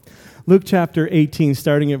Luke chapter 18,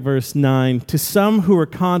 starting at verse 9. To some who are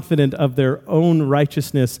confident of their own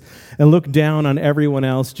righteousness and look down on everyone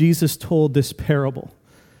else, Jesus told this parable.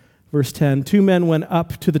 Verse 10, 2 men went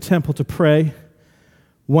up to the temple to pray,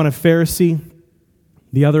 one a Pharisee,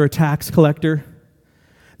 the other a tax collector.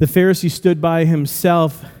 The Pharisee stood by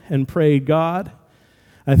himself and prayed, God,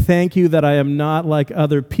 I thank you that I am not like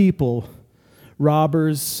other people,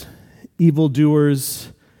 robbers, evildoers,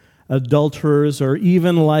 adulterers, or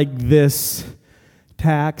even like this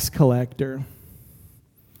tax collector.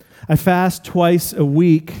 I fast twice a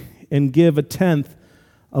week and give a tenth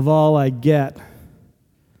of all I get.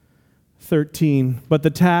 13. But the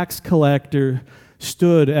tax collector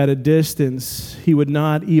stood at a distance. He would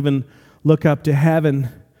not even look up to heaven,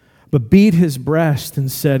 but beat his breast and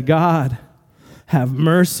said, God, have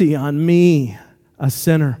mercy on me, a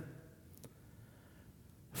sinner.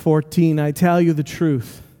 14. I tell you the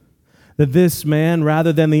truth, that this man,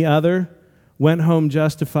 rather than the other, went home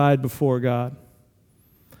justified before God.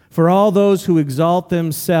 For all those who exalt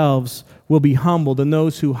themselves will be humbled, and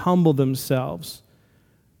those who humble themselves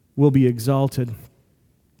will be exalted.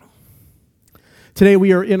 Today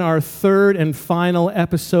we are in our third and final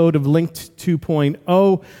episode of Linked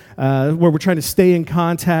 2.0, where we're trying to stay in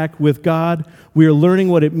contact with God. We are learning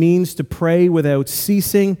what it means to pray without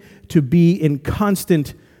ceasing, to be in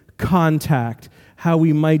constant contact, how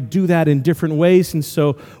we might do that in different ways. And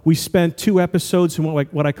so we spent 2 episodes in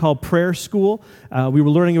what I call prayer school. We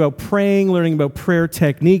were learning about praying, learning about prayer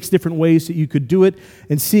techniques, different ways that you could do it,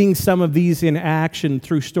 and seeing some of these in action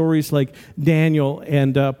through stories like Daniel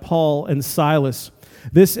and Paul and Silas.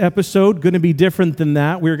 This episode going to be different than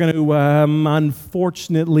that. We're going to,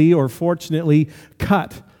 unfortunately or fortunately,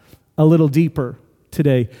 cut a little deeper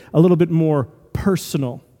today, a little bit more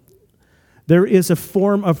personal. There is a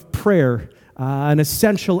form of prayer, an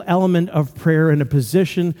essential element of prayer, and a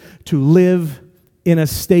position to live in a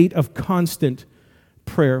state of constant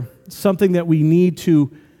prayer, something that we need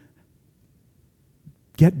to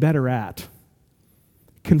get better at.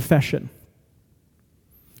 Confession.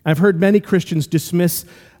 I've heard many Christians dismiss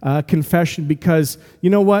confession because,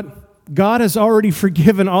 you know what? God has already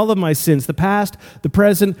forgiven all of my sins, the past, the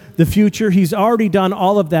present, the future. He's already done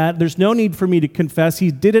all of that. There's no need for me to confess.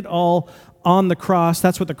 He did it all on the cross.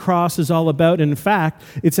 That's what the cross is all about. And in fact,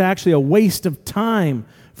 it's actually a waste of time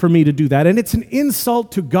for me to do that. And it's an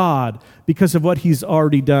insult to God because of what He's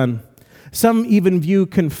already done. Some even view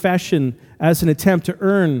confession as an attempt to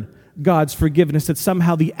earn God's forgiveness, that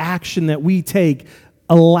somehow the action that we take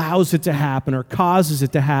allows it to happen or causes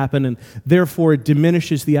it to happen, and therefore it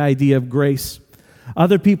diminishes the idea of grace.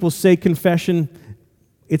 Other people say confession,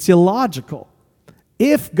 it's illogical.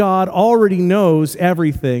 If God already knows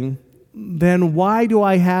everything, then why do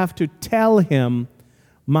I have to tell Him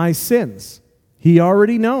my sins? He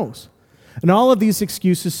already knows. And all of these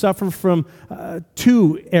excuses suffer from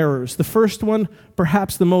 2 errors. The first one,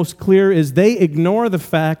 perhaps the most clear, is they ignore the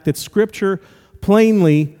fact that Scripture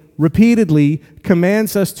plainly, repeatedly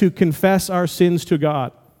commands us to confess our sins to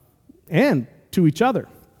God and to each other.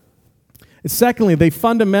 And secondly, they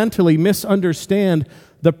fundamentally misunderstand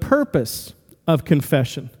the purpose of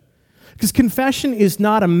confession. Because confession is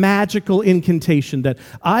not a magical incantation that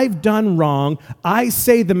I've done wrong, I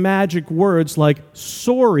say the magic words like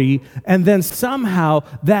sorry, and then somehow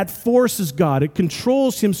that forces God. It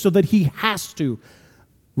controls Him so that He has to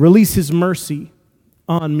release His mercy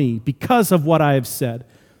on me because of what I have said.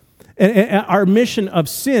 And our mission of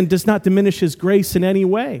sin does not diminish His grace in any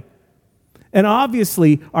way. And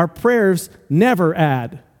obviously, our prayers never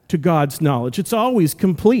add to God's knowledge. It's always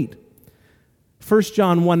complete. 1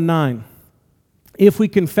 John 1:9. If we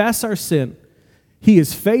confess our sin, He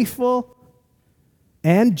is faithful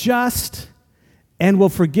and just and will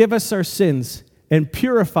forgive us our sins and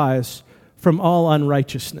purify us from all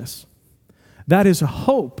unrighteousness. That is a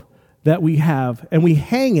hope that we have, and we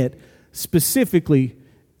hang it specifically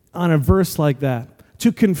on a verse like that.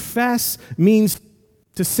 To confess means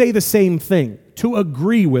to say the same thing, to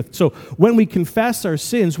agree with. So when we confess our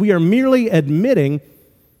sins, we are merely admitting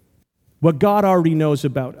what God already knows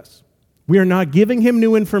about us. We are not giving Him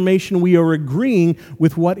new information. We are agreeing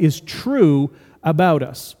with what is true about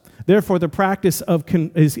us. Therefore, the practice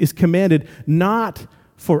is commanded not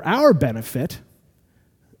for our benefit,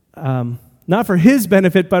 not for His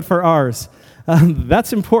benefit, but for ours.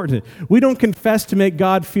 That's important. We don't confess to make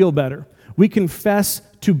God feel better. We confess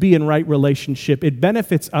to be in right relationship. It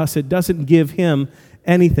benefits us. It doesn't give Him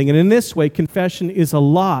anything. And in this way, confession is a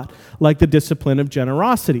lot like the discipline of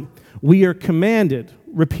generosity. We are commanded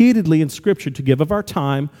repeatedly in Scripture to give of our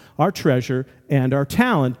time, our treasure, and our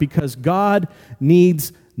talent because God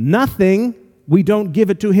needs nothing We don't give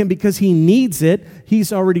it to him because he needs it.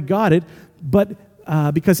 He's already got it.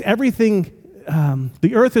 But because everything,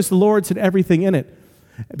 the earth is the Lord's and everything in it.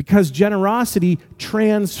 Because generosity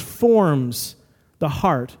transforms the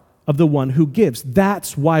heart of the one who gives.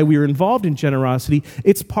 That's why we are involved in generosity.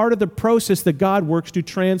 It's part of the process that God works to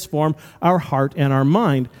transform our heart and our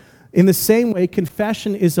mind. In the same way,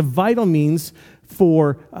 confession is a vital means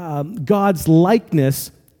for God's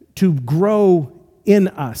likeness to grow in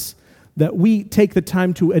us. That we take the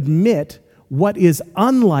time to admit what is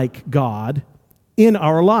unlike God in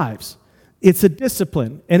our lives. It's a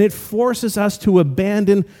discipline, and it forces us to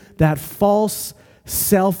abandon that false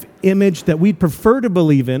self-image that we'd prefer to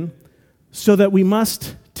believe in, so that we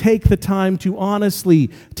must take the time to honestly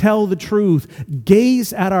tell the truth,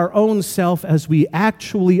 gaze at our own self as we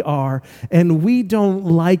actually are, and we don't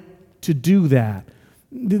like to do that.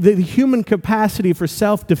 The human capacity for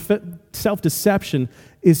self-deception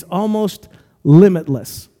is almost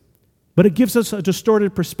limitless. But it gives us a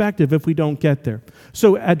distorted perspective if we don't get there.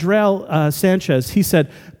 So Adriel Sanchez, he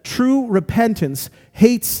said, true repentance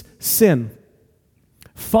hates sin.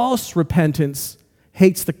 False repentance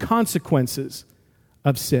hates the consequences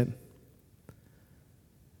of sin.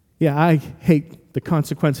 Yeah, I hate the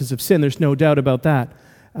consequences of sin. There's no doubt about that.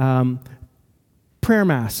 Prayer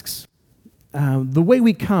masks. The way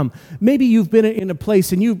we come. Maybe you've been in a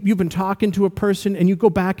place and you've been talking to a person and you go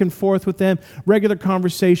back and forth with them, regular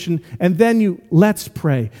conversation, and then let's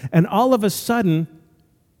pray. And all of a sudden,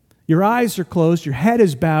 your eyes are closed, your head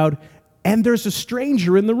is bowed, and there's a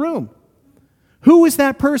stranger in the room. Who is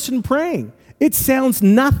that person praying? It sounds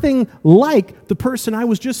nothing like the person I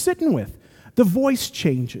was just sitting with. The voice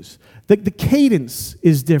changes. The cadence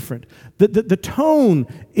is different. The tone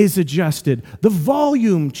is adjusted. The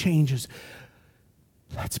volume changes.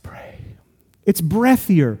 Let's pray. It's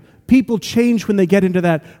breathier. People change when they get into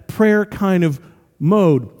that prayer kind of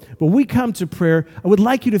mode. But when we come to prayer, I would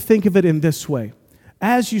like you to think of it in this way.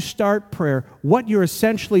 As you start prayer, what you're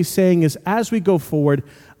essentially saying is, as we go forward,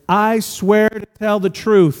 I swear to tell the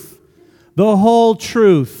truth, the whole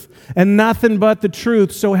truth, and nothing but the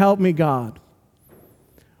truth, so help me God.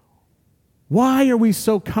 Why are we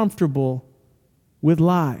so comfortable with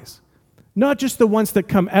lies? Not just the ones that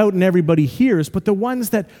come out and everybody hears, but the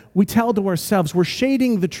ones that we tell to ourselves. We're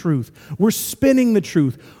shading the truth. We're spinning the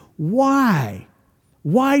truth. Why?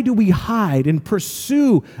 Why do we hide and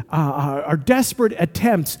pursue our desperate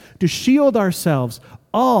attempts to shield ourselves,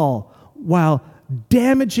 all while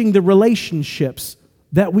damaging the relationships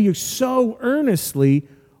that we so earnestly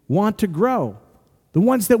want to grow? The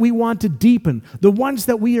ones that we want to deepen, the ones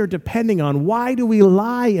that we are depending on. Why do we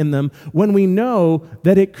lie in them when we know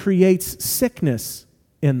that it creates sickness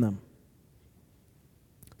in them?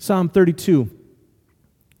 Psalm 32,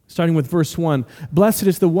 starting with verse 1. Blessed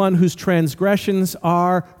is the one whose transgressions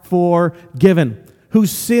are forgiven,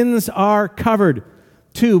 whose sins are covered.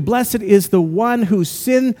 2, blessed is the one whose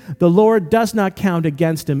sin the Lord does not count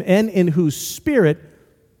against him, and in whose spirit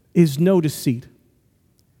is no deceit.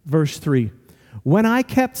 Verse 3. When I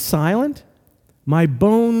kept silent, my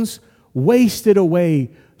bones wasted away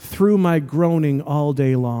through my groaning all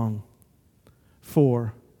day long.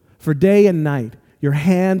 4, for day and night your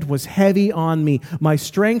hand was heavy on me. My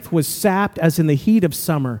strength was sapped as in the heat of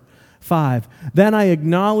summer. 5, then I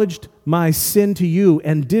acknowledged my sin to you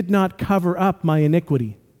and did not cover up my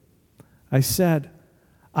iniquity. I said,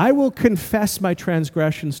 I will confess my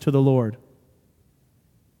transgressions to the Lord,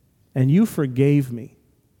 and you forgave me.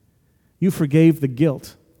 You forgave the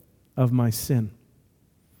guilt of my sin.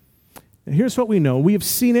 And here's what we know. We have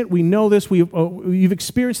seen it. We know this. You've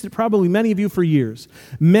experienced it, probably many of you, for years.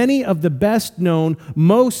 Many of the best known,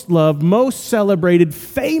 most loved, most celebrated,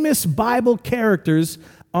 famous Bible characters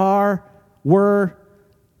were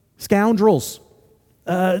scoundrels.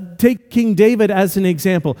 Take King David as an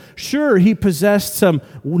example. Sure, he possessed some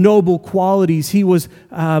noble qualities. He was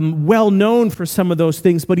well known for some of those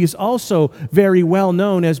things, but he's also very well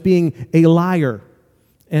known as being a liar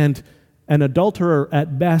and an adulterer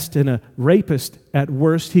at best and a rapist at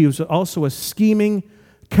worst. He was also a scheming,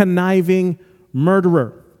 conniving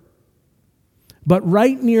murderer. But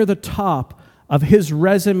right near the top of his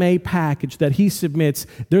resume package that he submits,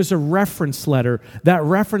 there's a reference letter. That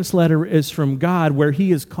reference letter is from God, where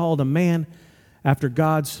he is called a man after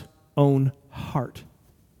God's own heart.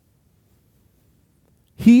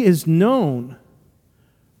 He is known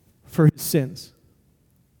for his sins.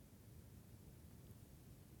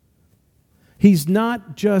 He's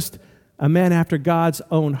not just a man after God's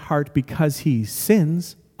own heart because he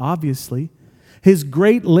sins, obviously. His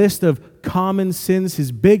great list of common sins,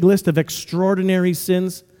 his big list of extraordinary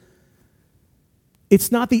sins,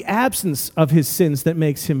 It's not the absence of his sins that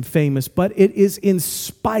makes him famous, but it is in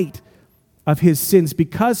spite of his sins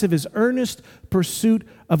because of his earnest pursuit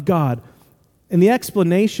of God. And the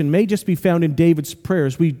explanation may just be found in David's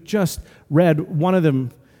prayers. We just read one of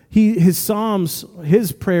them.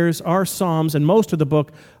 His prayers are psalms, and most of the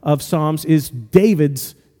book of Psalms is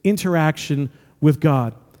David's interaction with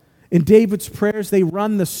God. In David's prayers, they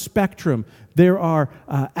run the spectrum. There are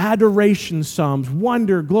adoration psalms,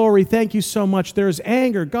 wonder, glory, thank you so much. There's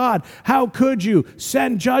anger, God, how could you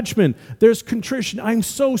send judgment? There's contrition, I'm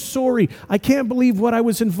so sorry. I can't believe what I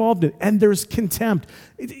was involved in. And there's contempt.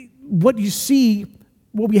 What you see,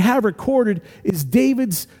 what we have recorded is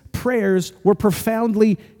David's prayers were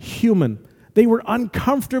profoundly human. They were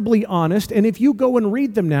uncomfortably honest, and if you go and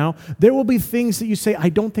read them now, there will be things that you say, I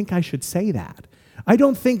don't think I should say that. I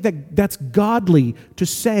don't think that that's godly to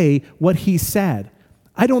say what he said.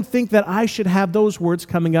 I don't think that I should have those words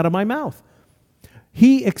coming out of my mouth.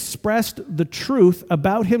 He expressed the truth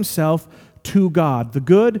about himself to God, the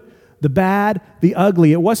good, the bad, the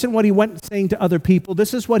ugly. It wasn't what he went saying to other people.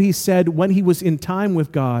 This is what he said when he was in time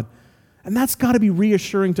with God. And that's got to be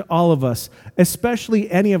reassuring to all of us,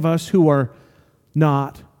 especially any of us who are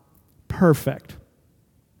not perfect.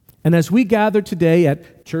 And as we gather today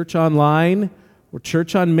at Church Online or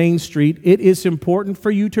Church on Main Street, it is important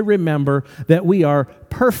for you to remember that we are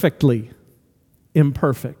perfectly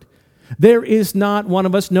imperfect. There is not one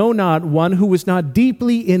of us, no, not one, who is not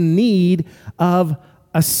deeply in need of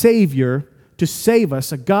a Savior to save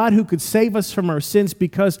us, a God who could save us from our sins,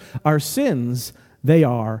 because our sins, they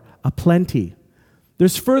are aplenty.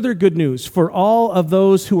 There's further good news for all of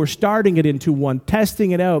those who are starting it into one,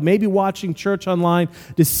 testing it out, maybe watching church online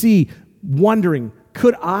to see, wondering,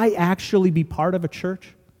 could I actually be part of a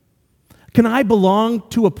church? Can I belong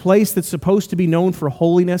to a place that's supposed to be known for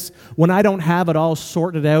holiness when I don't have it all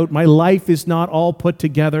sorted out? My life is not all put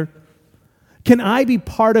together. Can I be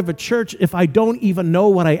part of a church if I don't even know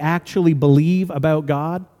what I actually believe about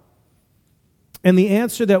God? And the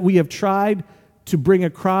answer that we have tried to bring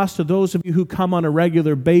across to those of you who come on a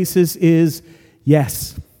regular basis is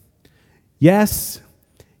yes. Yes.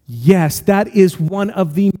 Yes, that is one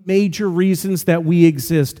of the major reasons that we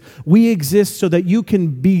exist. We exist so that you can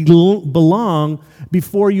belong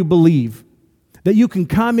before you believe. That you can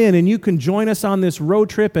come in and you can join us on this road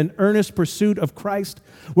trip and earnest pursuit of Christ,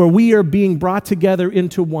 where we are being brought together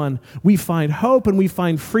into one. We find hope and we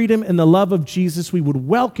find freedom in the love of Jesus. We would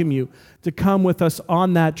welcome you to come with us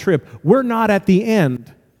on that trip. We're not at the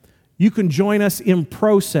end. You can join us in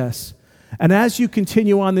process. And as you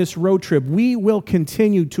continue on this road trip, we will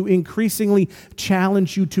continue to increasingly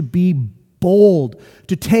challenge you to be bold,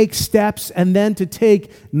 to take steps and then to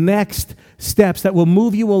take next steps that will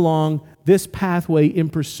move you along this pathway in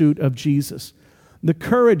pursuit of Jesus. The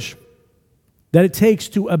courage that it takes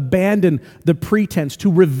to abandon the pretense,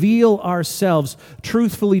 to reveal ourselves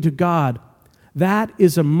truthfully to God, that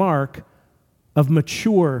is a mark of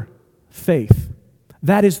mature faith.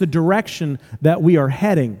 That is the direction that we are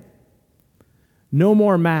heading. No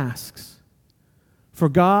more masks. For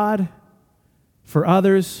God, for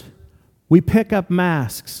others, we pick up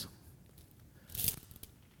masks.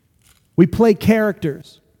 We play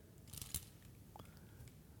characters.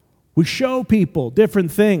 We show people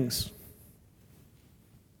different things.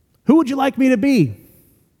 Who would you like me to be?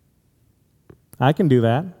 I can do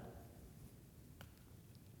that.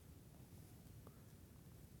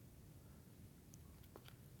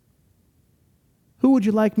 Who would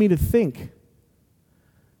you like me to think?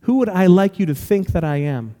 Who would I like you to think that I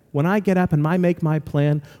am? When I get up and I make my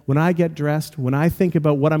plan, when I get dressed, when I think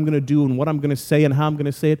about what I'm going to do and what I'm going to say and how I'm going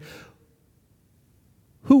to say it,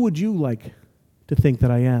 who would you like to think that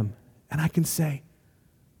I am? And I can say,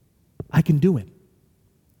 I can do it.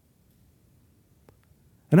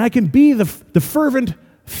 And I can be the fervent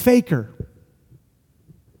faker.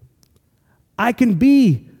 I can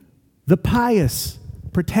be the pious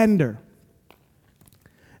pretender.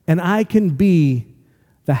 And I can be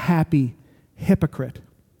the happy hypocrite.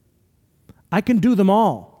 I can do them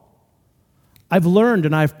all. I've learned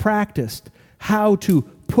and I've practiced how to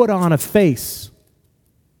put on a face.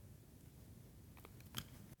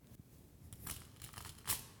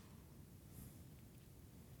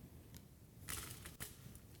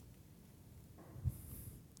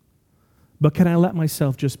 But can I let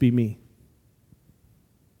myself just be me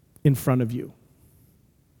in front of you?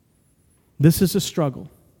 This is a struggle.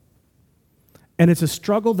 And it's a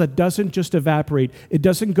struggle that doesn't just evaporate. It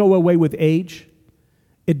doesn't go away with age.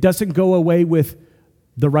 It doesn't go away with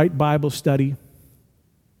the right Bible study.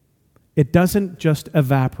 It doesn't just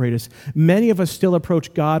evaporate us. Many of us still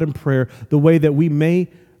approach God in prayer the way that we may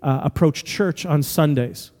approach church on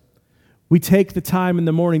Sundays. We take the time in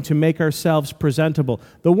the morning to make ourselves presentable.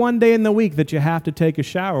 The one day in the week that you have to take a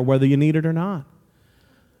shower, whether you need it or not.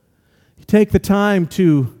 You take the time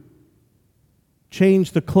to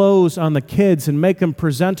change the clothes on the kids and make them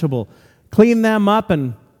presentable. Clean them up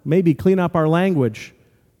and maybe clean up our language.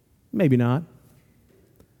 Maybe not.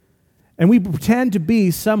 And we pretend to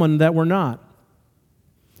be someone that we're not.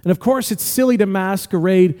 And of course, it's silly to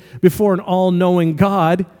masquerade before an all-knowing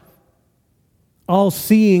God,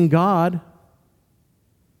 all-seeing God.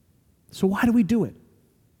 So why do we do it?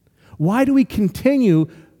 Why do we continue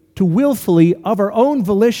to willfully, of our own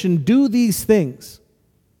volition, do these things?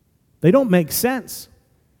 They don't make sense.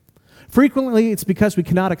 Frequently, it's because we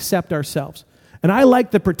cannot accept ourselves. And I like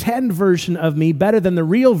the pretend version of me better than the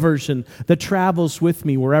real version that travels with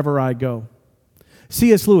me wherever I go.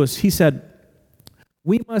 C.S. Lewis, he said,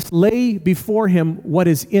 "We must lay before him what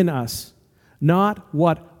is in us, not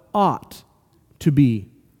what ought to be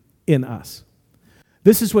in us."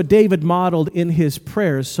 This is what David modeled in his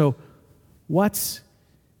prayers. So what's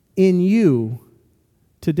in you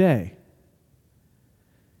today?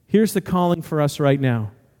 Here's the calling for us right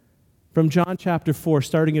now. From John chapter 4,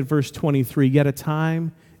 starting at verse 23, "Yet a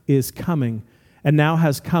time is coming, and now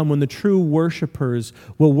has come, when the true worshipers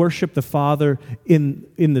will worship the Father in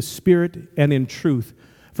the Spirit and in truth.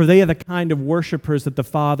 For they are the kind of worshipers that the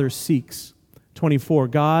Father seeks." 24,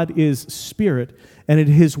 "God is Spirit, and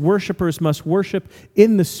his worshipers must worship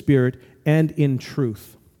in the Spirit and in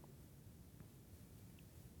truth."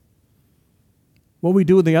 What we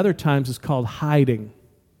do at the other times is called hiding.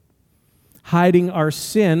 Hiding our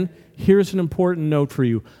sin. Here's an important note for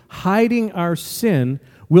you. Hiding our sin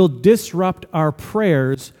will disrupt our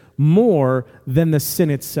prayers more than the sin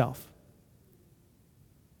itself.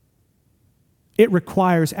 It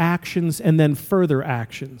requires actions and then further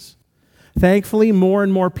actions. Thankfully, more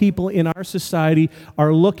and more people in our society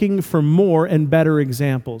are looking for more and better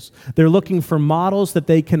examples. They're looking for models that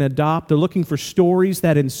they can adopt. They're looking for stories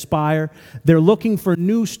that inspire. They're looking for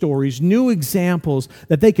new stories, new examples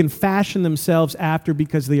that they can fashion themselves after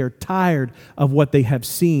because they are tired of what they have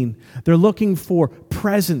seen. They're looking for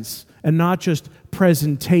presence and not just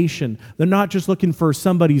presentation. They're not just looking for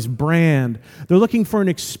somebody's brand. They're looking for an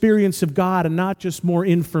experience of God and not just more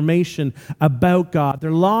information about God.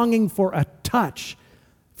 They're longing for a touch,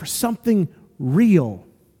 for something real.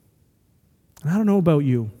 And I don't know about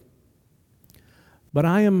you, but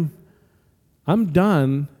I'm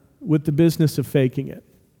done with the business of faking it.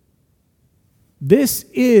 This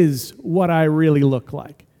is what I really look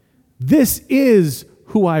like. This is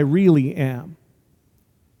who I really am.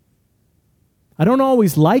 I don't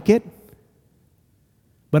always like it,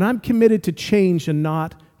 but I'm committed to change and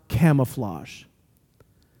not camouflage.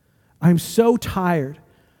 I'm so tired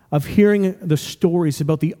of hearing the stories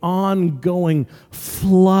about the ongoing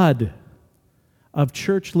flood of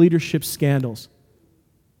church leadership scandals.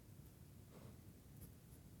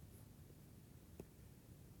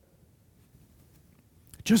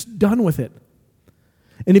 Just done with it.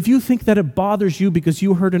 And if you think that it bothers you because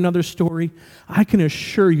you heard another story, I can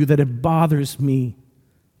assure you that it bothers me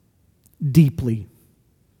deeply.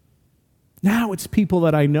 Now it's people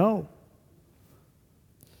that I know,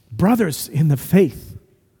 brothers in the faith,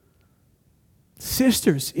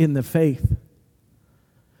 sisters in the faith.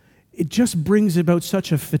 It just brings about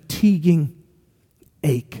such a fatiguing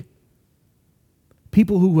ache.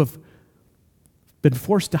 People who have been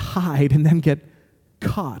forced to hide and then get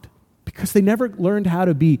caught because they never learned how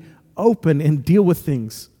to be open and deal with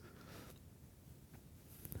things.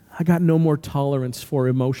 I got no more tolerance for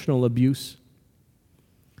emotional abuse,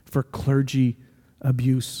 for clergy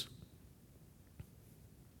abuse,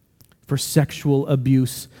 for sexual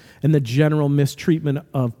abuse, and the general mistreatment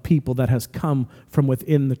of people that has come from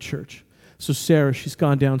within the church. So Sarah, she's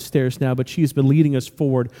gone downstairs now, but she's been leading us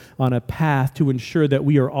forward on a path to ensure that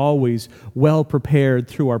we are always well prepared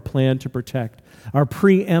through our plan to protect, our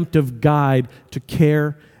preemptive guide to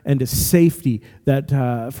care and to safety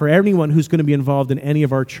that for anyone who's going to be involved in any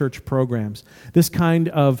of our church programs. This kind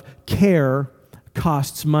of care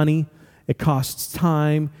costs money, it costs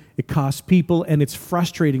time, it costs people, and it's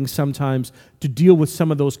frustrating sometimes to deal with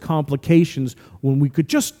some of those complications when we could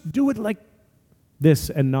just do it like this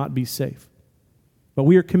and not be safe. But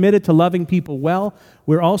we are committed to loving people well.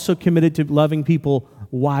 We're also committed to loving people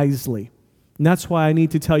wisely. And that's why I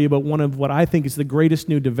need to tell you about one of what I think is the greatest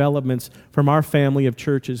new developments from our family of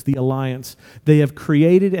churches, the Alliance. They have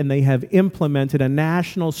created and they have implemented a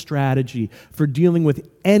national strategy for dealing with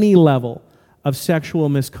any level of sexual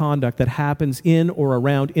misconduct that happens in or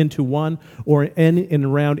around Into One or in and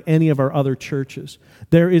around any of our other churches.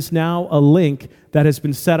 There is now a link that has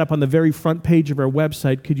been set up on the very front page of our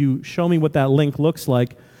website. Could you show me what that link looks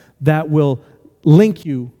like? That will link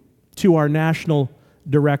you to our national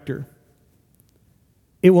director.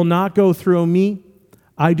 It will not go through me.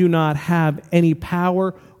 I do not have any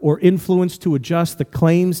power or influence to adjust the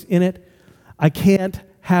claims in it. I can't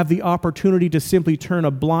have the opportunity to simply turn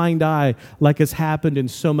a blind eye like has happened in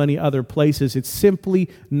so many other places. It's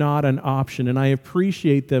simply not an option, and I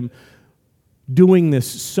appreciate them doing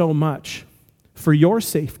this so much for your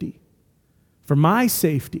safety, for my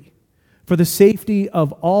safety, for the safety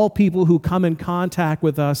of all people who come in contact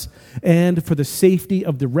with us, and for the safety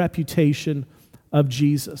of the reputation of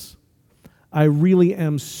Jesus. I really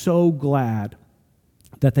am so glad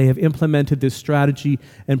that they have implemented this strategy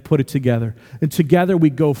and put it together. And together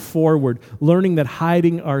we go forward, learning that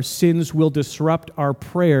hiding our sins will disrupt our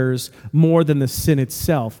prayers more than the sin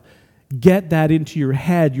itself. Get that into your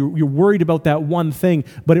head. You're worried about that one thing,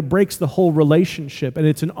 but it breaks the whole relationship, and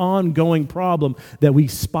it's an ongoing problem that we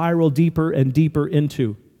spiral deeper and deeper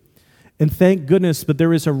into. And thank goodness, but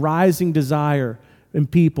there is a rising desire in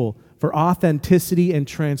people for authenticity and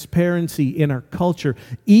transparency in our culture,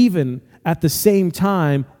 even at the same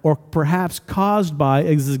time, or perhaps caused by,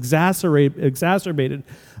 exacerbated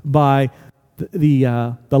by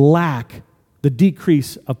the lack, the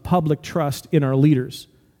decrease of public trust in our leaders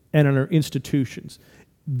and in our institutions.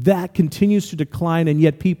 That continues to decline, and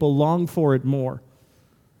yet people long for it more.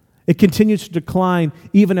 It continues to decline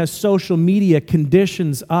even as social media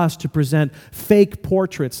conditions us to present fake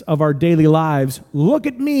portraits of our daily lives. Look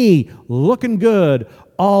at me, looking good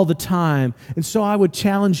all the time. And so I would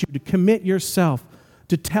challenge you to commit yourself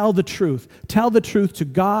to tell the truth. Tell the truth to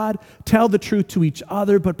God, tell the truth to each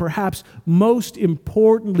other, but perhaps most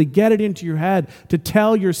importantly, get it into your head to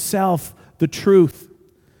tell yourself the truth.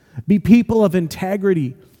 Be people of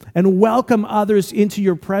integrity and welcome others into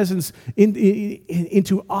your presence,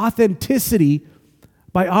 into authenticity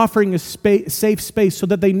by offering a safe space so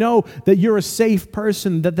that they know that you're a safe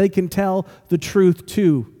person that they can tell the truth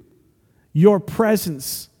to. Your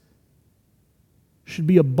presence should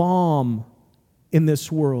be a balm in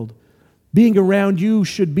this world. Being around you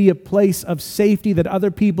should be a place of safety that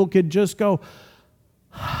other people could just go,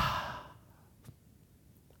 I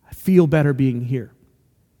feel better being here.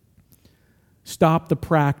 Stop the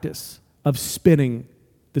practice of spinning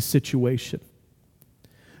the situation.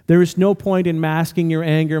 There is no point in masking your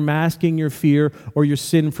anger, masking your fear, or your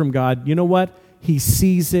sin from God. You know what? He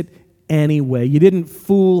sees it anyway. You didn't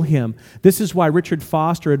fool him. This is why Richard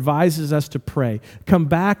Foster advises us to pray. Come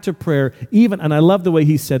back to prayer, even, and I love the way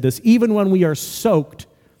he said this, even when we are soaked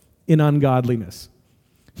in ungodliness.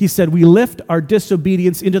 He said, we lift our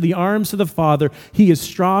disobedience into the arms of the Father. He is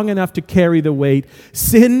strong enough to carry the weight.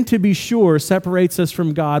 Sin, to be sure, separates us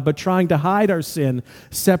from God, but trying to hide our sin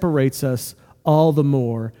separates us all the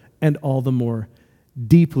more and all the more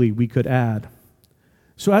deeply, we could add.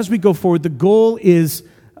 So as we go forward, the goal is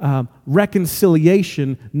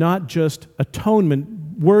reconciliation, not just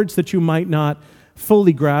atonement. Words that you might not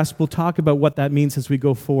fully grasp. We'll talk about what that means as we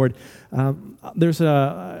go forward. There's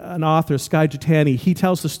an author, Skye Jitani. He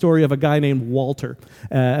tells the story of a guy named Walter,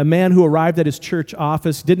 a man who arrived at his church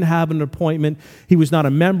office, didn't have an appointment. He was not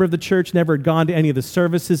a member of the church, never had gone to any of the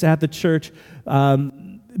services at the church.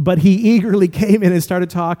 But he eagerly came in and started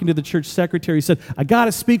talking to the church secretary. He said, I got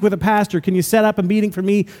to speak with a pastor. Can you set up a meeting for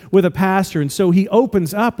me with a pastor? And so he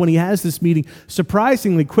opens up when he has this meeting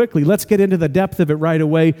surprisingly quickly. Let's get into the depth of it right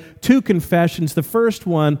away. 2 confessions. The first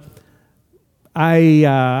one,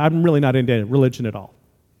 I'm really not into religion at all.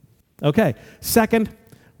 Okay. Second,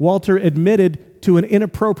 Walter admitted to an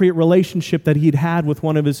inappropriate relationship that he'd had with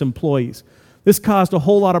one of his employees. This caused a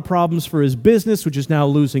whole lot of problems for his business, which is now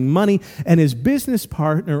losing money, and his business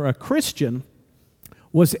partner, a Christian,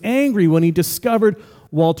 was angry when he discovered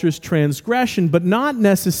Walter's transgression, but not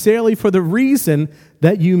necessarily for the reason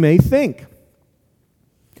that you may think.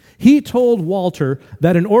 He told Walter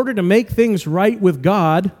that in order to make things right with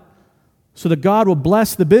God, so that God will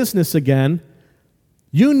bless the business again,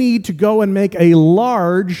 you need to go and make a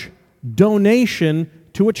large donation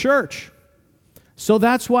to a church. So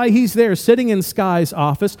that's why he's there, sitting in Skye's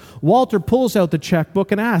office. Walter pulls out the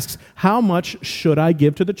checkbook and asks, how much should I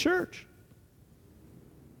give to the church?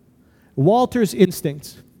 Walter's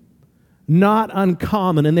instincts, not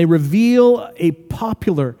uncommon, and they reveal a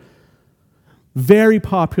very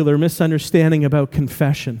popular misunderstanding about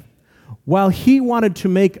confession. While he wanted to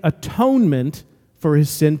make atonement for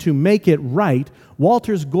his sin, to make it right,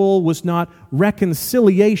 Walter's goal was not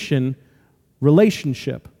reconciliation,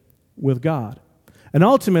 relationship. with God. And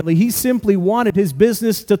ultimately, he simply wanted his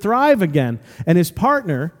business to thrive again. And his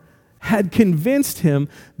partner had convinced him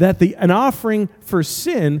that an offering for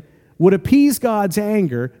sin would appease God's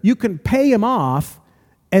anger. You can pay him off,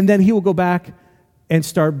 and then he will go back and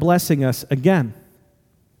start blessing us again.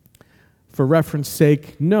 For reference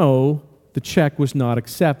sake, no, the check was not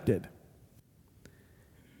accepted.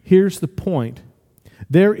 Here's the point.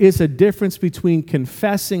 There is a difference between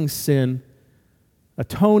confessing sin,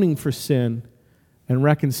 atoning for sin, and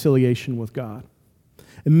reconciliation with God.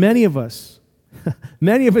 And many of us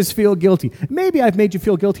feel guilty. Maybe I've made you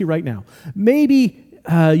feel guilty right now. Maybe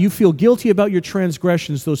you feel guilty about your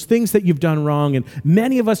transgressions, those things that you've done wrong, and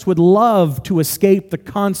many of us would love to escape the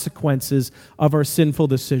consequences of our sinful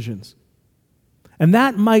decisions. And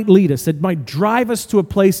that might lead us, it might drive us to a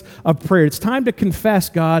place of prayer. It's time to confess,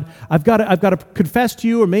 God. I've got to confess to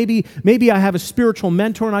you, or maybe I have a spiritual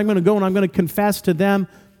mentor and I'm going to go and I'm going to confess to them.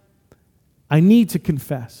 I need to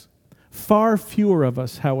confess. Far fewer of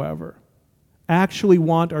us, however, actually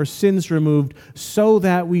want our sins removed so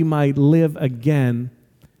that we might live again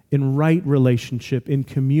in right relationship, in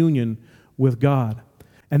communion with God.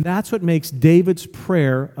 And that's what makes David's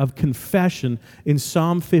prayer of confession in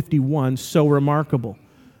Psalm 51 so remarkable.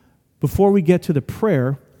 Before we get to the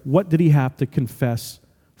prayer, what did he have to confess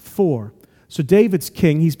for? So David's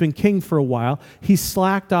king. He's been king for a while. He's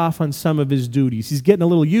slacked off on some of his duties. He's getting a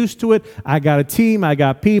little used to it. I got a team. I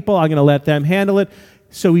got people. I'm going to let them handle it.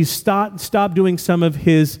 So he's stopped doing some of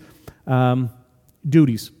his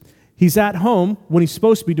duties. He's at home when he's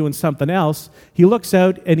supposed to be doing something else. He looks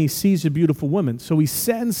out and he sees a beautiful woman. So he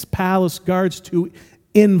sends palace guards to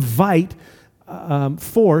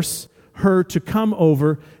force her to come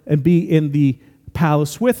over and be in the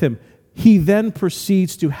palace with him. He then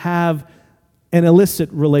proceeds to have an illicit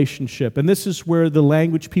relationship. And this is where the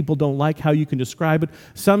language people don't like how you can describe it.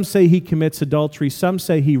 Some say he commits adultery. Some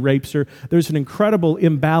say he rapes her. There's an incredible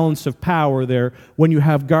imbalance of power there when you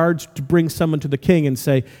have guards to bring someone to the king and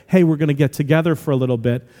say, hey, we're going to get together for a little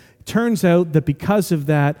bit. It turns out that because of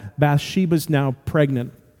that, Bathsheba's now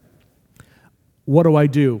pregnant. What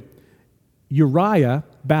do? Uriah,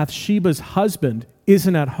 Bathsheba's husband,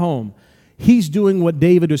 isn't at home. He's doing what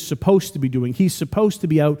David is supposed to be doing. He's supposed to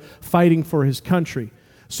be out fighting for his country.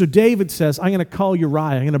 So David says, I'm going to call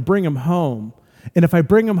Uriah. I'm going to bring him home. And if I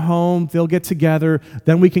bring him home, they'll get together.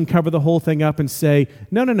 Then we can cover the whole thing up and say,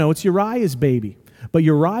 no, it's Uriah's baby. But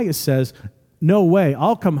Uriah says, no way,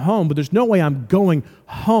 I'll come home, but there's no way I'm going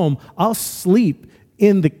home. I'll sleep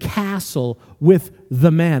in the castle with the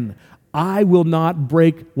men. I will not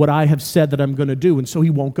break what I have said that I'm going to do. And so he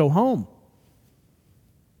won't go home.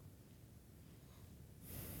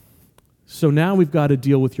 So now we've got to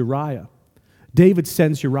deal with Uriah. David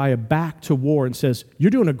sends Uriah back to war and says, you're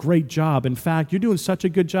doing a great job. In fact, you're doing such a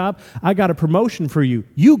good job. I got a promotion for you.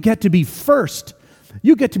 You get to be first.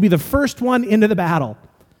 You get to be the first one into the battle.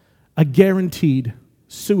 A guaranteed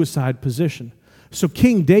suicide position. So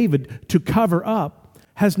King David, to cover up,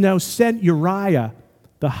 has now sent Uriah,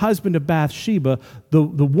 the husband of Bathsheba, the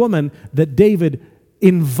woman that David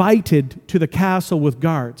invited to the castle with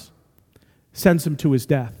guards, sends him to his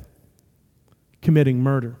death, committing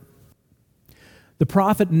murder. The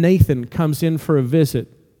prophet Nathan comes in for a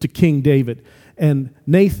visit to King David. And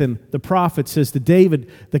Nathan, the prophet, says to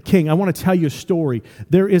David, the king, I want to tell you a story.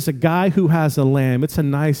 There is a guy who has a lamb. It's a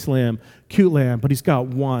nice lamb, cute lamb, but he's got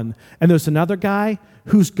one. And there's another guy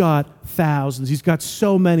who's got thousands. He's got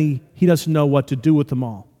so many, he doesn't know what to do with them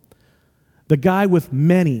all. The guy with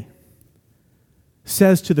many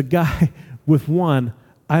says to the guy with one,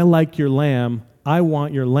 I like your lamb. I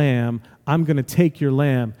want your lamb. I'm going to take your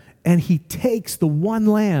lamb. And he takes the one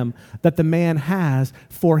lamb that the man has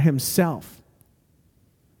for himself.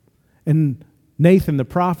 And Nathan the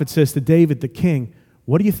prophet says to David the king,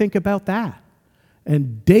 what do you think about that?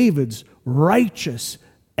 And David's righteous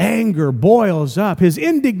anger boils up. His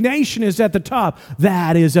indignation is at the top.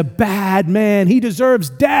 That is a bad man. He deserves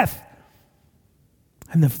death.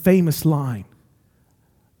 And the famous line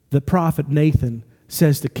the prophet Nathan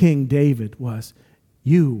says to King David was,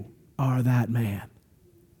 you are that man.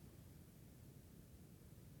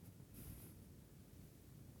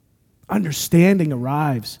 Understanding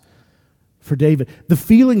arrives for David. The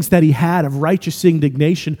feelings that he had of righteous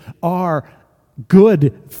indignation are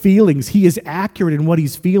good feelings. He is accurate in what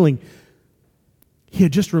he's feeling. He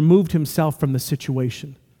had just removed himself from the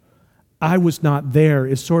situation. I was not there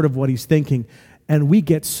is sort of what he's thinking. And we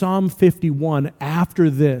get Psalm 51 after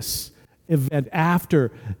this event,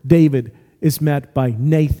 after David is met by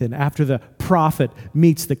Nathan, after the prophet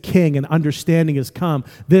meets the king and understanding has come.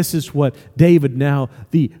 This is what David now,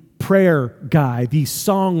 the prayer guy, the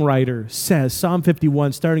songwriter, says, Psalm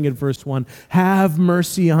 51, starting at verse 1, "Have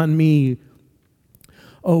mercy on me,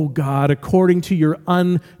 O God, according to your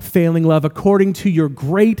unfailing love, according to your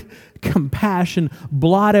great compassion,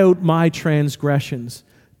 blot out my transgressions.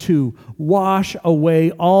 2, wash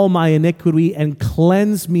away all my iniquity and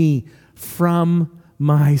cleanse me from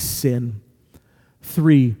my sin.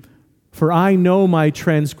 3, for I know my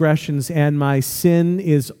transgressions and my sin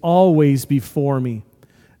is always before me."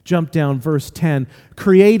 Jump down, verse 10.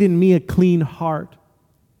 "Create in me a clean heart,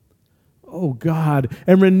 O God,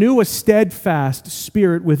 and renew a steadfast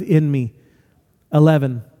spirit within me."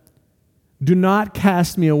 11. "Do not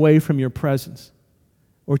cast me away from your presence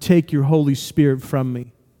or take your Holy Spirit from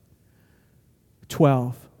me."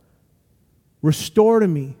 12. "Restore to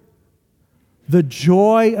me the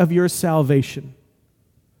joy of your salvation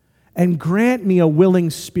and grant me a willing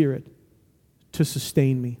spirit to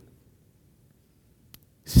sustain me."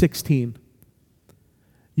 16.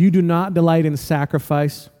 "You do not delight in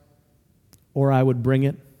sacrifice, or I would bring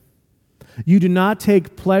it. You do not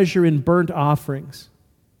take pleasure in burnt offerings."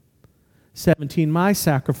 17. "My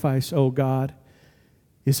sacrifice, O God,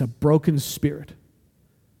 is a broken spirit.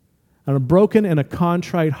 And a broken and a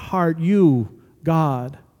contrite heart you,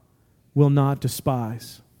 God, will not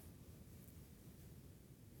despise."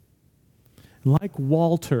 Like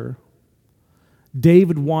Walter,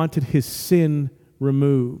 David wanted his sin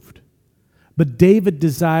removed. But David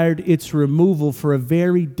desired its removal for a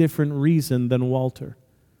very different reason than Walter.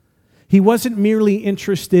 He wasn't merely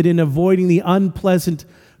interested in avoiding the unpleasant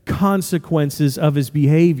consequences of his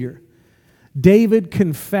behavior. David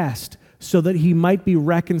confessed so that he might be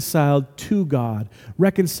reconciled to God,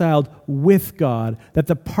 reconciled with God, that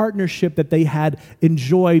the partnership that they had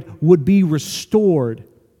enjoyed would be restored.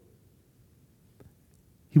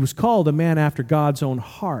 He was called a man after God's own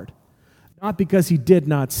heart. Not because he did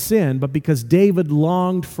not sin, but because David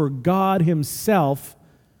longed for God himself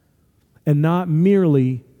and not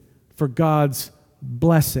merely for God's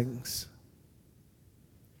blessings.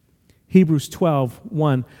 Hebrews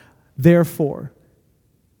 12:1. "Therefore,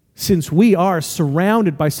 since we are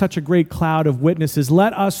surrounded by such a great cloud of witnesses,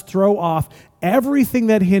 let us throw off everything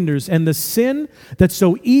that hinders and the sin that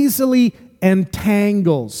so easily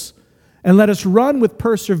entangles. And let us run with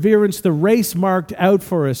perseverance the race marked out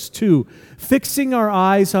for us too, fixing our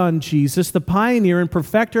eyes on Jesus, the pioneer and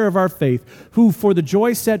perfecter of our faith, who for the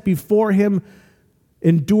joy set before him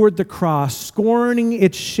endured the cross, scorning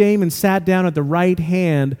its shame, and sat down at the right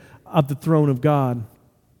hand of the throne of God."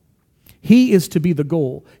 He is to be the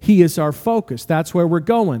goal. He is our focus. That's where we're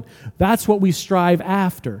going. That's what we strive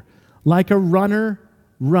after. Like a runner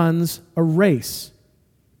runs a race.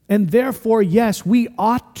 And therefore, yes, we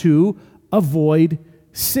ought to avoid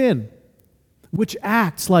sin, which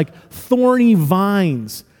acts like thorny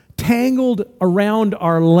vines tangled around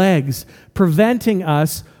our legs, preventing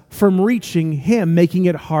us from reaching Him, making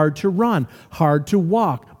it hard to run, hard to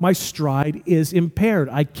walk. My stride is impaired.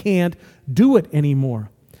 I can't do it anymore.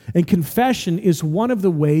 And confession is one of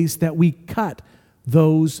the ways that we cut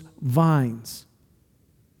those vines.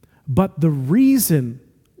 But the reason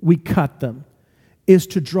we cut them is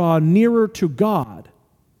to draw nearer to God.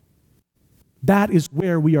 That is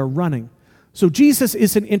where we are running. So Jesus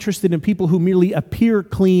isn't interested in people who merely appear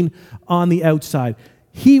clean on the outside.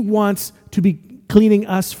 He wants to be cleaning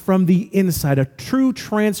us from the inside, a true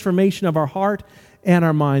transformation of our heart and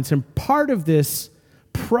our minds. And part of this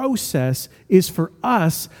process is for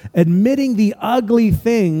us admitting the ugly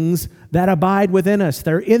things that abide within us.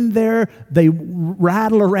 They're in there, they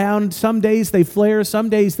rattle around. Some days they flare, some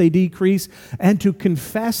days they decrease, and to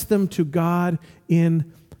confess them to God in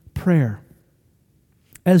prayer.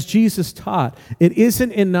 As Jesus taught, it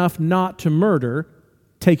isn't enough not to murder,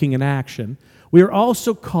 taking an action. We are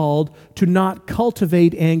also called to not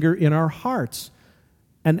cultivate anger in our hearts,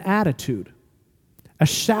 an attitude. A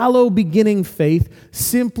shallow beginning faith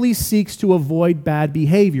simply seeks to avoid bad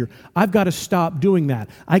behavior. I've got to stop doing that.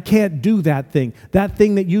 I can't do that thing. That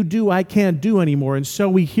thing that you do, I can't do anymore. And so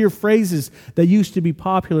we hear phrases that used to be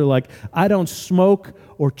popular like, I don't smoke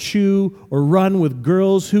or chew or run with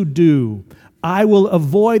girls who do. I will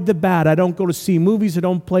avoid the bad. I don't go to see movies. I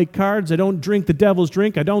don't play cards. I don't drink the devil's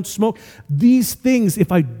drink. I don't smoke. These things,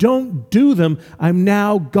 if I don't do them, I'm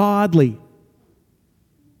now godly.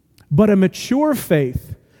 But a mature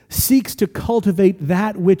faith seeks to cultivate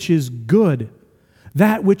that which is good,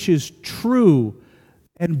 that which is true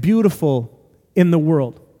and beautiful in the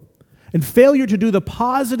world. And failure to do the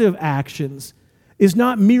positive actions is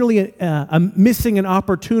not merely missing an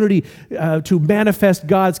opportunity to manifest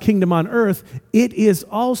God's kingdom on earth. It is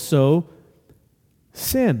also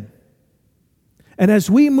sin. And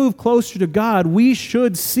as we move closer to God, we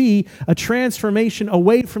should see a transformation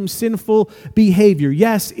away from sinful behavior.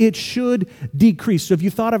 Yes, it should decrease. So if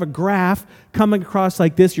you thought of a graph coming across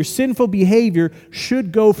like this, your sinful behavior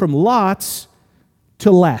should go from lots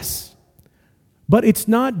to less. But it's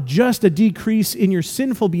not just a decrease in your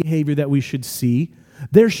sinful behavior that we should see.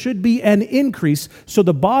 There should be an increase. So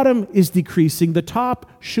the bottom is decreasing. The top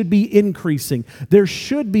should be increasing. There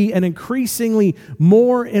should be an increasingly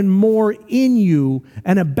more and more in you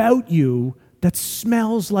and about you that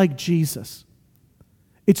smells like Jesus.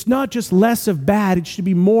 It's not just less of bad. It should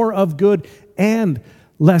be more of good and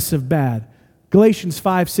less of bad. Galatians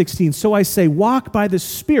 5:16. So I say, walk by the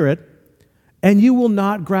Spirit, and you will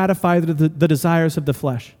not gratify the desires of the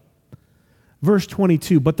flesh. Verse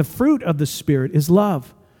 22, but the fruit of the Spirit is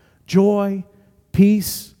love, joy,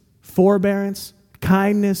 peace, forbearance,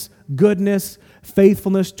 kindness, goodness,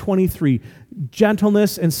 faithfulness. 23,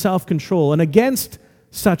 gentleness and self-control. And against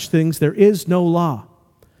such things there is no law.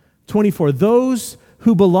 24, those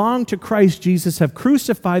who belong to Christ Jesus have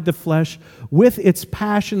crucified the flesh with its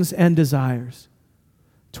passions and desires.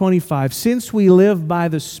 25, since we live by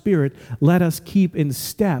the Spirit, let us keep in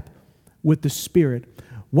step with the Spirit.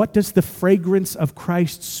 What does the fragrance of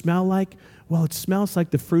Christ smell like? Well, it smells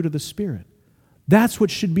like the fruit of the Spirit. That's what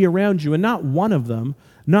should be around you, and not one of them,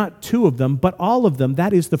 not two of them, but all of them.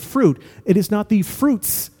 That is the fruit. It is not the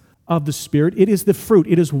fruits of the Spirit. It is the fruit.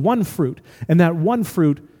 It is one fruit, and that one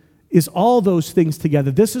fruit is all those things together.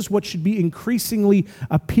 This is what should be increasingly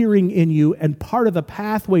appearing in you, and part of the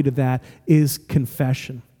pathway to that is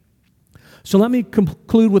confession. So let me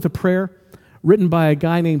conclude with a prayer written by a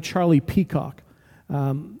guy named Charlie Peacock.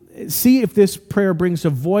 See if this prayer brings a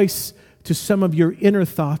voice to some of your inner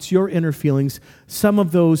thoughts, your inner feelings, some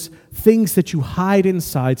of those things that you hide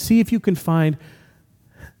inside. See if you can find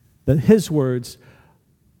that his words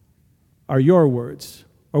are your words,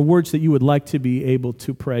 or words that you would like to be able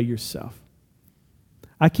to pray yourself.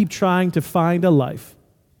 I keep trying to find a life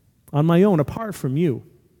on my own, apart from you.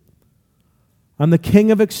 I'm the king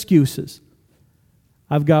of excuses.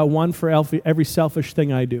 I've got one for every selfish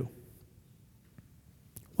thing I do.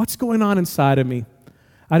 What's going on inside of me?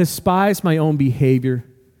 I despise my own behavior.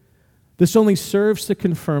 This only serves to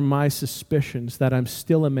confirm my suspicions that I'm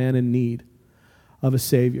still a man in need of a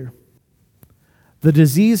Savior. The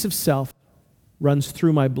disease of self runs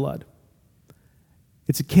through my blood.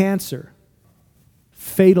 It's a cancer,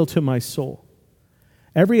 fatal to my soul.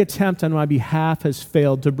 Every attempt on my behalf has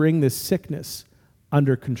failed to bring this sickness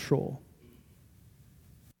under control.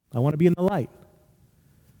 I want to be in the light,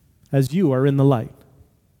 as you are in the light.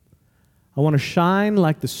 I want to shine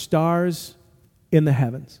like the stars in the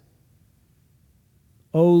heavens.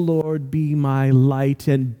 O Lord, be my light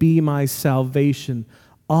and be my salvation.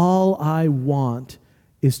 All I want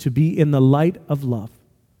is to be in the light of love,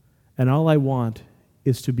 and all I want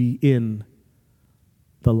is to be in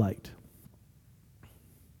the light.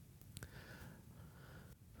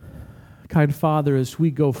 Kind Father, as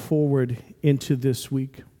we go forward into this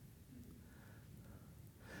week,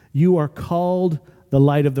 you are called the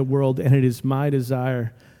light of the world, and it is my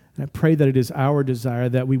desire, and I pray that it is our desire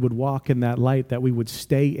that we would walk in that light, that we would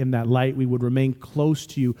stay in that light, we would remain close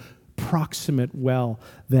to you, proximate well,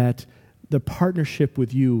 that the partnership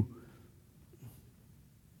with you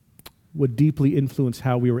would deeply influence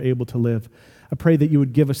how we were able to live. I pray that you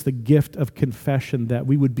would give us the gift of confession, that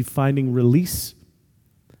we would be finding release,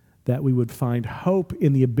 that we would find hope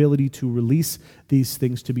in the ability to release these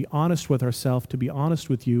things, to be honest with ourselves, to be honest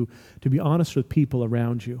with you, to be honest with people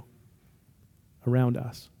around you, around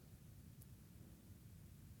us.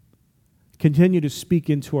 Continue to speak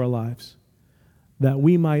into our lives, that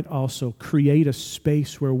we might also create a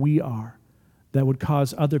space where we are that would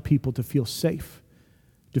cause other people to feel safe,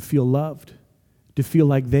 to feel loved, to feel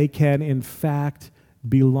like they can, in fact,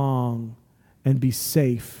 belong and be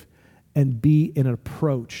safe and be an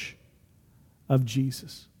approach of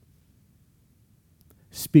Jesus.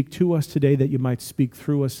 Speak to us today that you might speak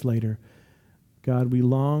through us later. God, we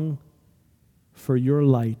long for your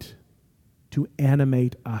light to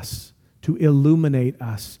animate us, to illuminate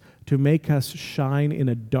us, to make us shine in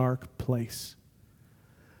a dark place.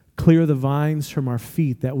 Clear the vines from our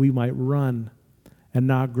feet that we might run and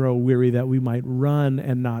not grow weary, that we might run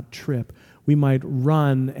and not trip. We might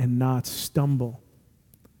run and not stumble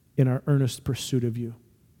in our earnest pursuit of you.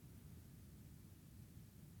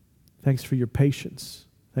 Thanks for your patience.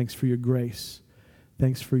 Thanks for your grace.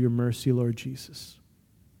 Thanks for your mercy, Lord Jesus.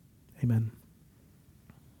 Amen.